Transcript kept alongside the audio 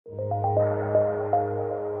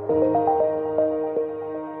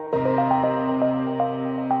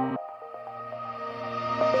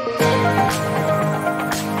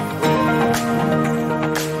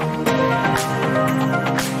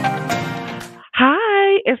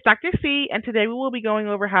it's Dr. C, and today we will be going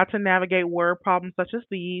over how to navigate word problems such as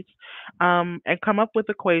these and come up with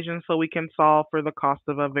equations so we can solve for the cost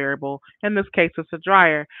of a variable. In this case, it's a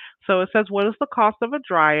dryer. So it says, what is the cost of a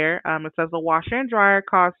dryer? It says a washer and dryer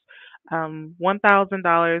costs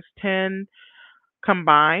 $1,000, 10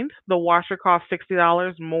 combined. The washer costs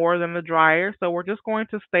 $60 more than the dryer. So we're just going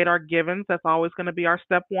to state our givens. That's always going to be our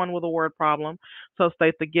step one with a word problem. So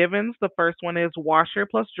state the givens. The first one is washer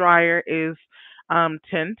plus dryer is 10,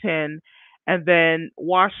 10. And then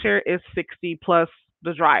washer is 60 plus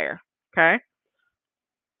the dryer. Okay.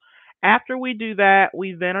 After we do that,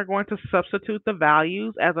 we then are going to substitute the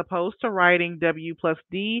values. As opposed to writing W plus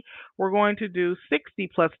D, we're going to do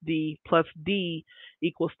 60 plus D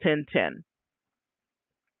equals 10, 10.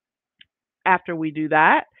 After we do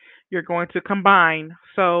that, you're going to combine.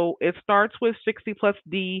 So it starts with 60 plus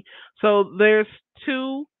D. So there's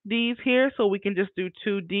two D's here, so we can just do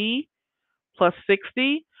 2D plus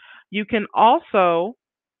 60. You can also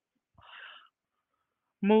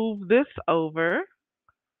move this over,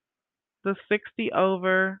 the 60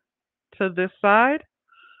 over to this side.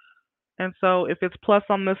 And so if it's plus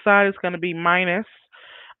on this side, it's going to be minus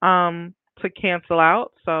to cancel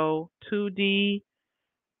out. So 2D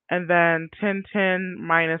and then 10, 10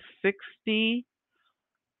 minus 60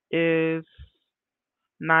 is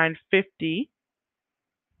 950.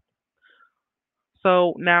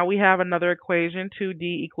 So now we have another equation, 2D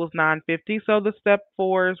equals 950. So the step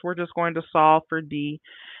 4 is we're just going to solve for D.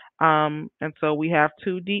 And so we have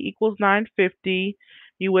 2D equals 950.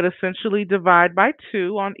 You would essentially divide by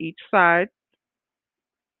 2 on each side.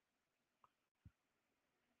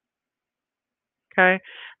 Okay,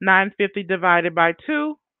 950 divided by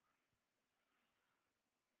 2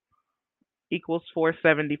 equals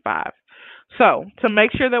 475. So to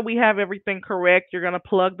make sure that we have everything correct, you're going to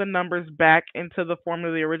plug the numbers back into the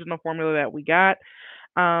formula, the original formula that we got.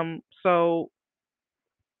 So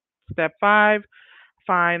step 5,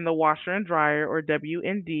 find the washer and dryer, or W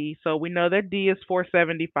and D. So we know that D is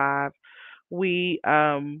 475. We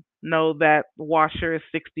know that washer is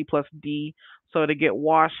 60 plus D. So to get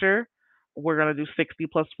washer, we're going to do 60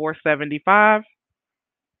 plus 475,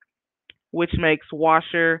 which makes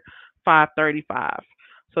washer 535.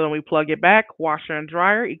 So then we plug it back. Washer and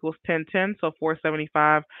dryer equals 1010. So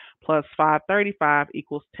 475 plus 535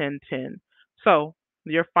 equals 1010. So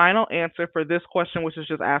your final answer for this question, which is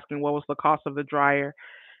just asking what was the cost of the dryer,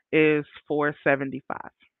 is 475.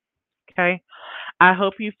 Okay. I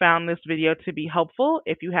hope you found this video to be helpful.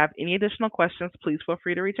 If you have any additional questions, please feel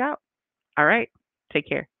free to reach out. All right. Take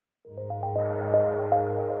care.